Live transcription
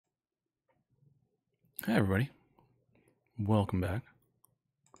Hi everybody, welcome back.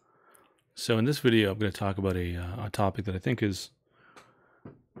 So in this video I'm going to talk about a topic that I think is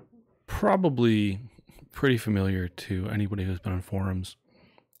probably pretty familiar to anybody who's been on forums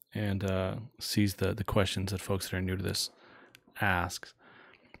and sees the questions that folks that are new to this ask.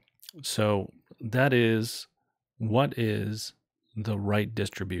 So that is, what is the right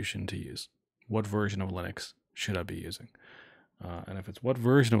distribution to use? What version of Linux should I be using? And if it's what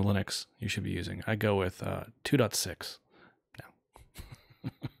version of Linux you should be using, I go with 2.6.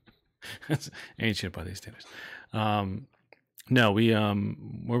 No. That's ancient by these standards. No,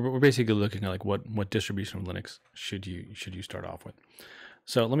 we're basically looking at like what distribution of Linux should you start off with.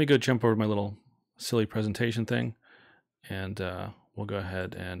 So let me go jump over my little silly presentation thing, and we'll go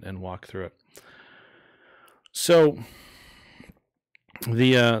ahead and walk through it. So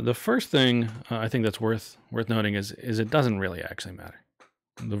the first thing I think that's worth noting is it doesn't really actually matter.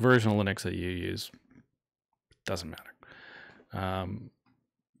 The version of Linux that you use doesn't matter.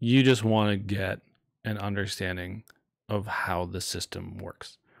 You just want to get an understanding of how the system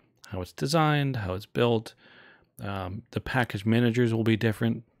works, how it's designed, how it's built. The package managers will be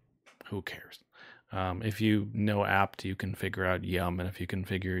different. Who cares? If you know apt, you can figure out yum, and if you can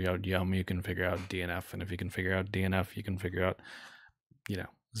figure out yum, you can figure out DNF, and if you can figure out DNF, you can figure out,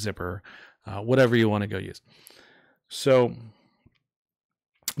 zipper, whatever you want to go use. So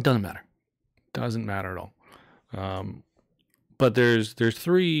it doesn't matter. Doesn't matter at all. But there's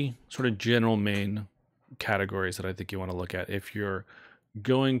three sort of general main categories that I think you want to look at if you're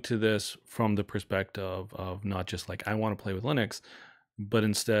going to this from the perspective of not just like I want to play with Linux, but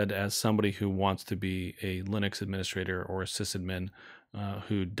instead as somebody who wants to be a Linux administrator or a sysadmin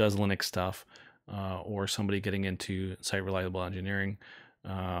who does Linux stuff, or somebody getting into site reliable engineering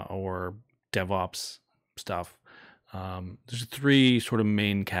or DevOps stuff. There's three sort of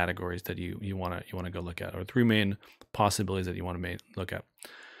main categories that you want to go look at, or three main possibilities that you want to look at.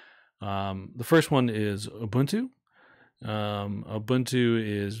 The first one is Ubuntu. Ubuntu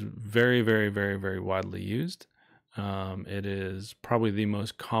is very, very, very, very widely used. It is probably the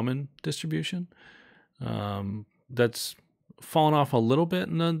most common distribution. That's fallen off a little bit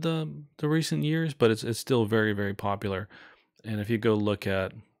in the recent years, but it's still very, very popular. And if you go look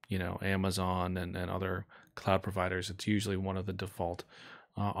at Amazon and other cloud providers, it's usually one of the default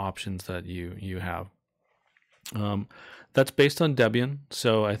options that you have. That's based on Debian,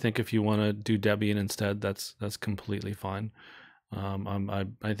 so I think if you want to do Debian instead, that's completely fine.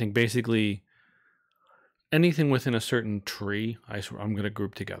 I think basically anything within a certain tree, I'm going to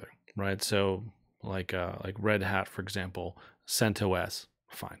group together, right? So like Red Hat, for example, CentOS,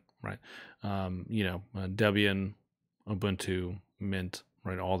 fine, right? Debian, Ubuntu, Mint,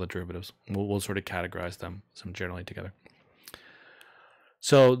 right? All the derivatives. We'll sort of categorize them some generally together.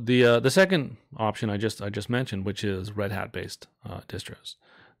 So the second option I just mentioned, which is Red Hat based distros.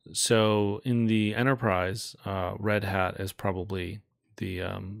 So in the enterprise, Red Hat is probably the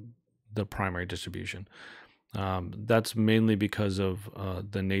primary distribution. That's mainly because of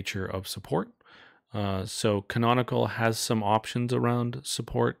the nature of support. So Canonical has some options around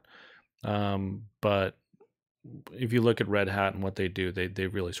support, but if you look at Red Hat and what they do, they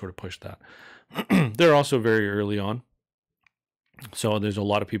really sort of push that. They're also very early on. So there's a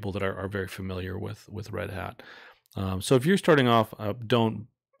lot of people that are very familiar with Red Hat. So if you're starting off, don't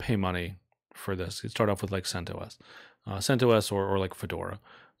pay money for this. You start off with like CentOS, or like Fedora.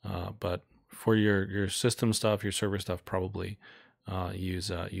 But for your system stuff, your server stuff, probably use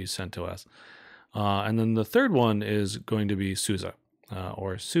CentOS. And then the third one is going to be SUSE,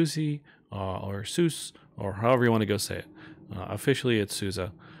 or SUSE, or SUSE, or however you want to go say it. Officially, it's SUSE,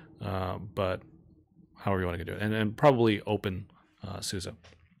 but however you want to do it, and probably open SUSE,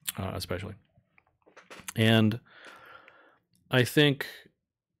 especially. And I think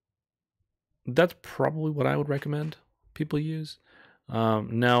that's probably what I would recommend people use.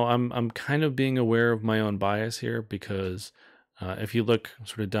 Now I'm kind of being aware of my own bias here, because if you look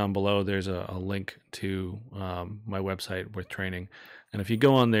sort of down below, there's a link to my website with training, and if you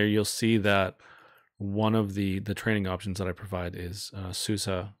go on there, you'll see that one of the training options that I provide is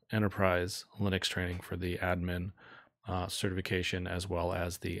SUSE Enterprise Linux training for the admin certification, as well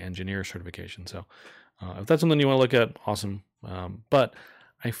as the engineer certification. So if that's something you want to look at, awesome. But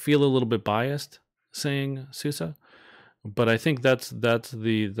I feel a little bit biased saying SUSE, but I think that's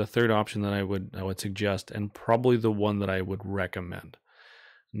the third option that I would suggest, and probably the one that I would recommend.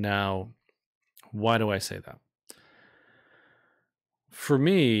 Now, why do I say that? For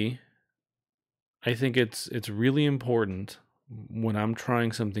me, I think it's really important when I'm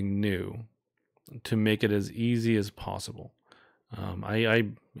trying something new to make it as easy as possible.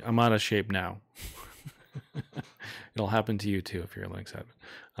 I'm out of shape now. It'll happen to you too if you're a Linux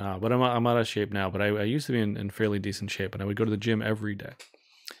admin. But I'm out of shape now. But I used to be in fairly decent shape, and I would go to the gym every day.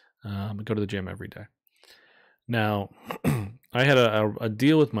 I'd go to the gym every day. Now, I had a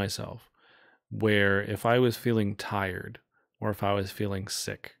deal with myself where if I was feeling tired or if I was feeling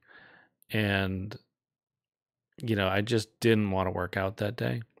sick, and I just didn't want to work out that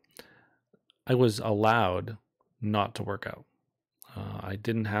day, I was allowed not to work out. I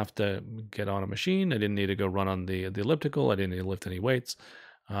didn't have to get on a machine. I didn't need to go run on the elliptical. I didn't need to lift any weights.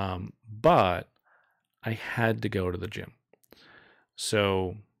 But I had to go to the gym.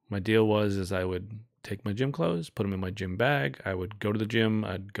 So my deal was I would take my gym clothes, put them in my gym bag. I would go to the gym.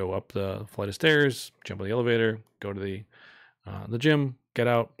 I'd go up the flight of stairs, jump on the elevator, go to the gym, get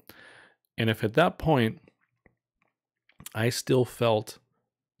out. And if at that point I still felt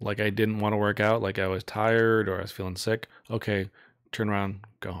like I didn't want to work out, like I was tired or I was feeling sick, okay, turn around,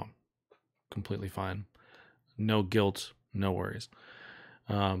 go home. Completely fine. No guilt, no worries.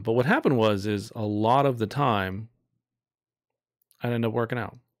 But what happened is a lot of the time I'd end up working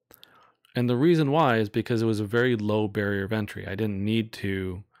out. And the reason why is because it was a very low barrier of entry. I didn't need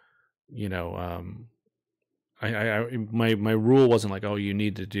to, my rule wasn't like, oh, you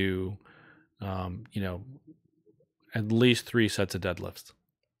need to do, at least 3 sets of deadlifts.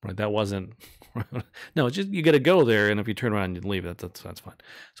 Right? That wasn't, no, it's just, you got to go there. And if you turn around and leave, that's fine.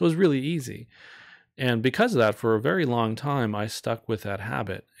 So it was really easy. And because of that, for a very long time, I stuck with that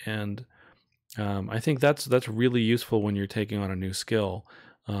habit. And I think that's really useful when you're taking on a new skill.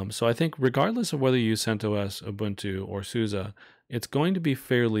 So I think regardless of whether you use CentOS, Ubuntu, or SUSE, it's going to be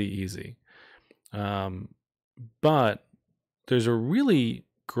fairly easy. But there's a really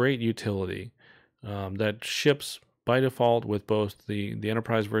great utility that ships by default with both the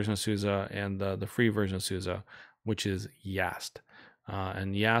enterprise version of SUSE and the free version of SUSE, which is YAST.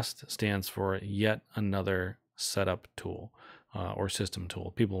 And YAST stands for Yet Another Setup Tool or System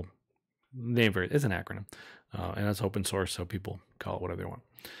Tool. People name it. It's an acronym. And it's open source, so people call it whatever they want.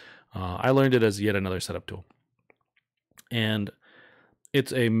 I learned it as Yet Another Setup Tool. And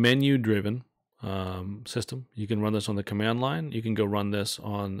it's a menu-driven system. You can run this on the command line. You can go run this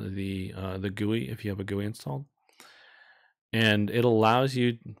on the GUI if you have a GUI installed. And it allows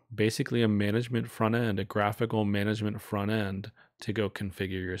you basically a management front end, a graphical management front end to go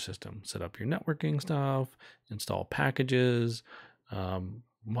configure your system, set up your networking stuff, install packages,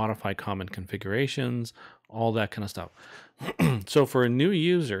 modify common configurations, all that kind of stuff. So for a new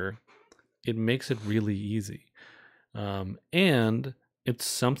user, it makes it really easy. And it's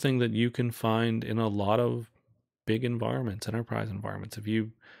something that you can find in a lot of big environments, enterprise environments. If you're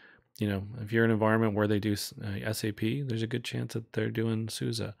in an environment where they do SAP, there's a good chance that they're doing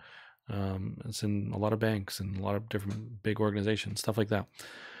SUSE. It's in a lot of banks and a lot of different big organizations, stuff like that.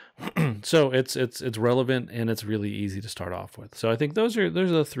 So it's relevant and it's really easy to start off with. So I think those are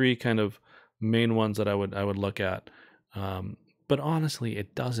the 3 kind of main ones that I would look at. But honestly,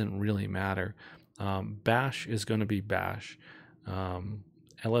 it doesn't really matter. Bash is going to be Bash.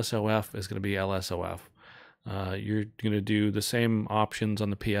 LSOF is going to be LSOF. You're going to do the same options on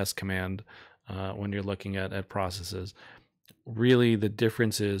the PS command when you're looking at processes. Really, the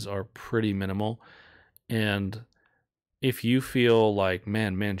differences are pretty minimal. And if you feel like,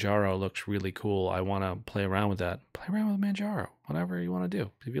 man, Manjaro looks really cool, I want to play around with that, play around with Manjaro, whatever you want to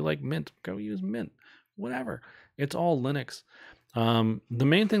do. If you like Mint, go use Mint, whatever. It's all Linux. The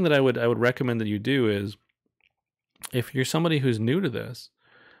main thing that I would recommend that you do is, if you're somebody who's new to this,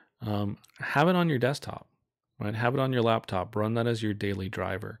 have it on your desktop, right? Have it on your laptop. Run that as your daily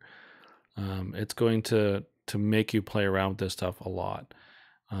driver. It's going to make you play around with this stuff a lot.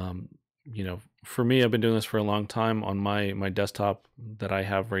 For me, I've been doing this for a long time. On my desktop that I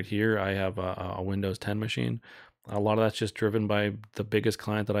have right here, I have a Windows 10 machine. A lot of that's just driven by the biggest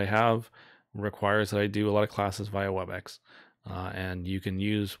client that I have requires that I do a lot of classes via WebEx. And you can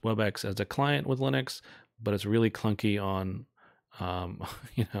use WebEx as a client with Linux, but it's really clunky on,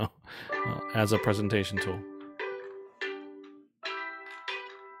 as a presentation tool.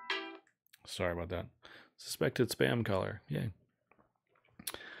 Sorry about that. Suspected spam caller. Yay.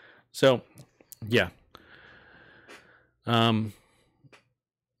 So, yeah. I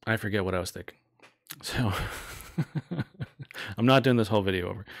forget what I was thinking. So, I'm not doing this whole video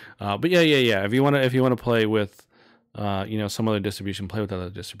over. But yeah. If you want to play with, some other distribution, play with that other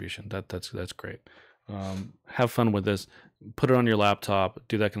distribution. That's great. Have fun with this. Put it on your laptop.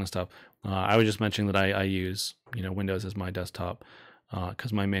 Do that kind of stuff. I was just mentioning that I use Windows as my desktop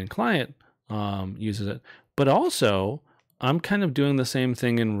because my main client uses it. But also, I'm kind of doing the same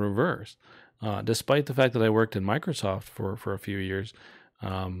thing in reverse. Despite the fact that I worked in Microsoft for a few years,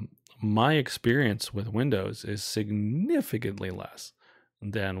 My experience with Windows is significantly less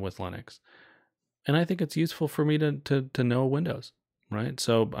than with Linux. And I think it's useful for me to know Windows, right?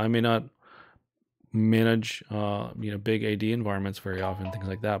 So I may not manage, big AD environments very often, things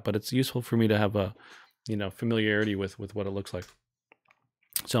like that, but it's useful for me to have a, familiarity with what it looks like.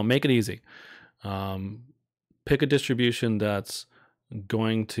 So make it easy. Pick a distribution that's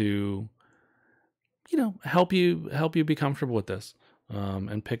going to, help you be comfortable with this,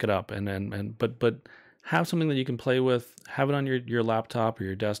 and pick it up, but have something that you can play with. Have it on your laptop or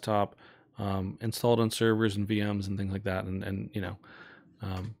your desktop, install it on servers and VMs and things like that, and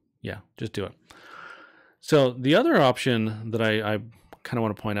yeah, just do it. So the other option that I kind of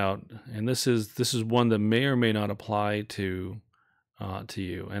want to point out, and this is one that may or may not apply to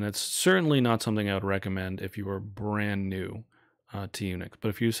you, and it's certainly not something I would recommend if you were brand new to Unix. But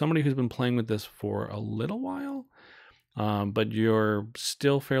if you're somebody who's been playing with this for a little while, but you're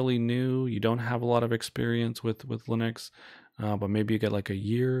still fairly new, you don't have a lot of experience with Linux, but maybe you get like a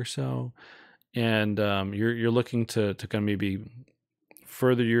year or so, and you're looking to kind of maybe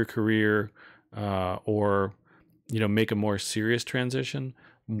further your career, or make a more serious transition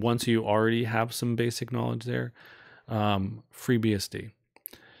once you already have some basic knowledge there. FreeBSD.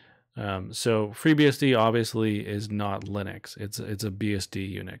 So FreeBSD obviously is not Linux. It's a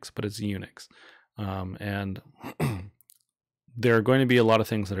BSD Unix, but it's Unix. And there are going to be a lot of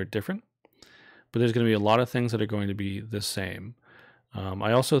things that are different, but there's going to be a lot of things that are going to be the same.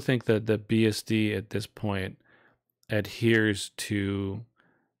 I also think that the BSD at this point adheres to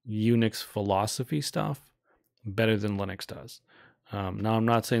Unix philosophy stuff better than Linux does. Now, I'm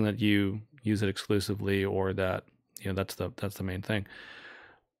not saying that you use it exclusively or that that's the main thing,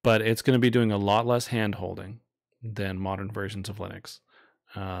 but it's going to be doing a lot less hand holding than modern versions of Linux.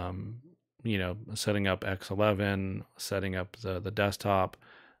 Setting up X11, setting up the desktop.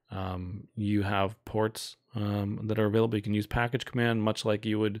 You have ports that are available. You can use package command much like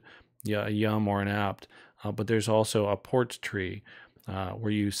you would a yum or an apt, but there's also a ports tree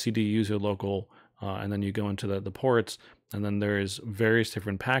where you cd user local, and then you go into the ports, and then there's various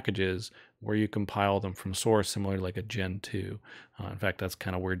different packages where you compile them from source, similar to like a Gen 2. In fact, that's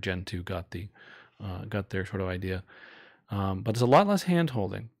kind of where Gen 2 got their sort of idea. But it's a lot less hand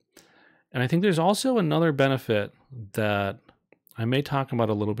holding. And I think there's also another benefit that I may talk about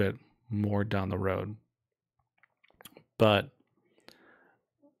a little bit more down the road. But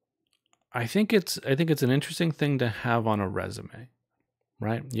I think it's an interesting thing to have on a resume,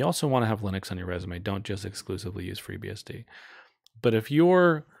 right? You also want to have Linux on your resume. Don't just exclusively use FreeBSD. But if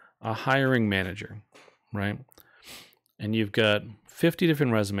you're a hiring manager, right, and you've got 50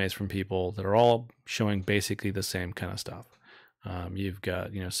 different resumes from people that are all showing basically the same kind of stuff. You've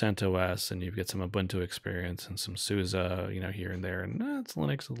got, CentOS, and you've got some Ubuntu experience and some SUSE, here and there, and it's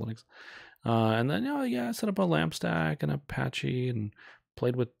Linux. And then, I set up a LAMP stack and Apache and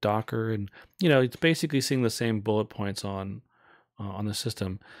played with Docker, and, it's basically seeing the same bullet points on the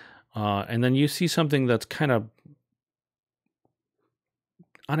system. And then you see something that's kind of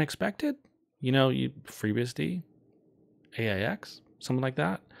unexpected, FreeBSD, AIX, something like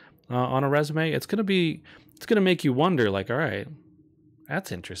that, on a resume. It's going to make you wonder, like, all right,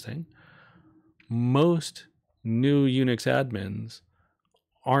 that's interesting. Most new Unix admins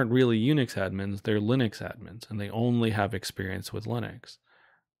aren't really Unix admins, they're Linux admins, and they only have experience with Linux.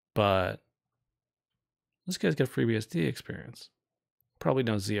 But this guy's got FreeBSD experience. Probably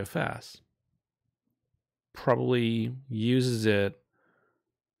knows ZFS. Probably uses it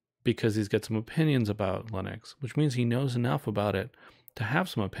because he's got some opinions about Linux, which means he knows enough about it to have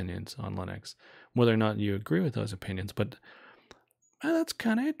some opinions on Linux, whether or not you agree with those opinions. But that's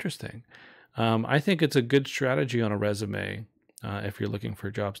kind of interesting. I think it's a good strategy on a resume, if you're looking for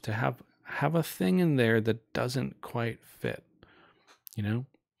jobs, to have a thing in there that doesn't quite fit.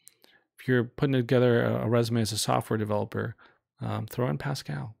 If you're putting together a resume as a software developer, throw in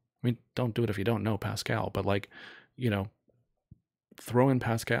Pascal. I mean, don't do it if you don't know Pascal, but throw in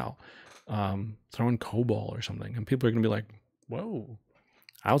Pascal, throw in COBOL or something, and people are going to be like, whoa,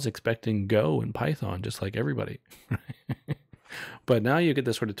 I was expecting Go and Python just like everybody. But now you get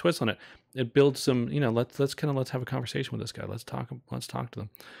this sort of twist on it. It builds some, let's have a conversation with this guy. Let's talk to them.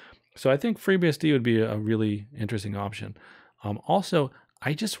 So I think FreeBSD would be a really interesting option. Also,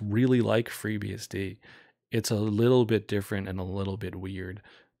 I just really like FreeBSD. It's a little bit different and a little bit weird,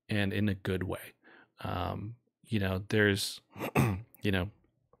 and in a good way. There's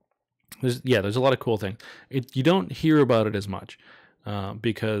a lot of cool things. You don't hear about it as much,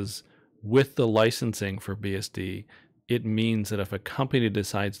 because with the licensing for BSD, it means that if a company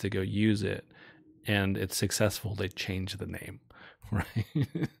decides to go use it and it's successful, they change the name,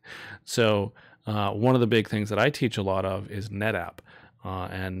 right? So one of the big things that I teach a lot of is NetApp.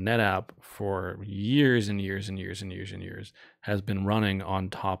 And NetApp for years and years and years and years and years has been running on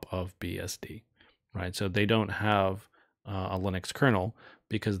top of BSD, right? So they don't have a Linux kernel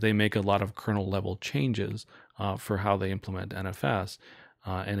because they make a lot of kernel level changes for how they implement NFS.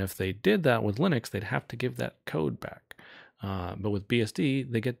 And if they did that with Linux, they'd have to give that code back. But with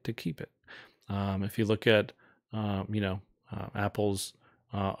BSD, they get to keep it. If you look at, Apple's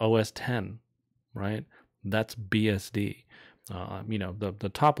OS 10, right? That's BSD.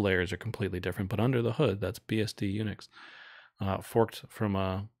 The top layers are completely different, but under the hood, that's BSD Unix, forked from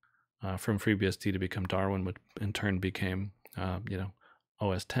FreeBSD to become Darwin, which in turn became,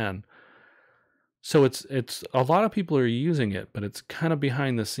 OS 10. So it's a lot of people are using it, but it's kind of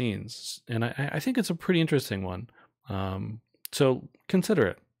behind the scenes, and I think it's a pretty interesting one. So consider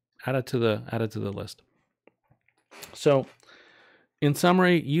it, add it to the list. So in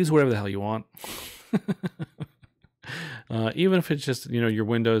summary, use whatever the hell you want. Even if it's just your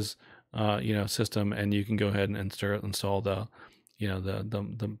Windows system, and you can go ahead and install the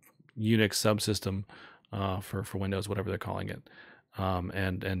the Unix subsystem for Windows, whatever they're calling it,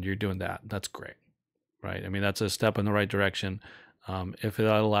 and you're doing that. That's great, right? I mean, that's a step in the right direction. If it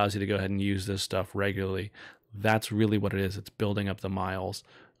allows you to go ahead and use this stuff regularly, that's really what it is. It's building up the miles,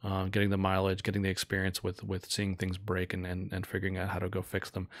 getting the mileage, getting the experience with seeing things break and figuring out how to go fix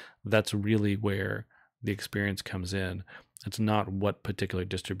them. That's really where the experience comes in. It's not what particular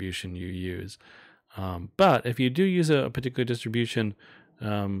distribution you use. But if you do use a particular distribution,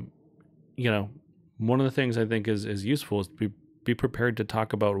 one of the things I think is useful is be prepared to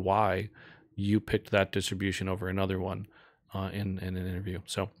talk about why you picked that distribution over another one in an interview.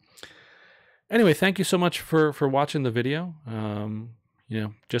 So anyway, thank you so much for watching the video.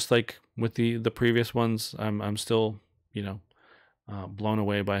 Just like with the previous ones, I'm still blown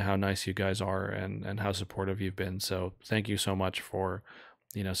away by how nice you guys are and how supportive you've been. So thank you so much for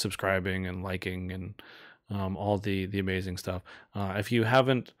subscribing and liking and all the amazing stuff. If you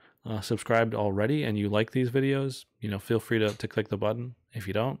haven't subscribed already and you like these videos, feel free to click the button. If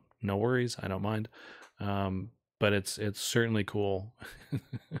you don't, no worries, I don't mind. But it's certainly cool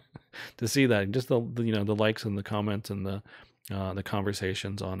to see that. Just the likes and the comments and the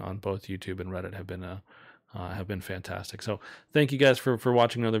conversations on both YouTube and Reddit have been fantastic. So thank you guys for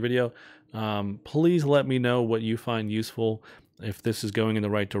watching another video. Please let me know what you find useful, if this is going in the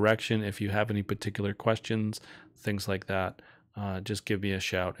right direction. If you have any particular questions, things like that, just give me a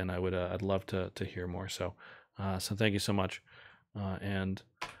shout, and I'd love to hear more. So thank you so much, and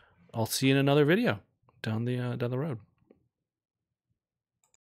I'll see you in another video down the road.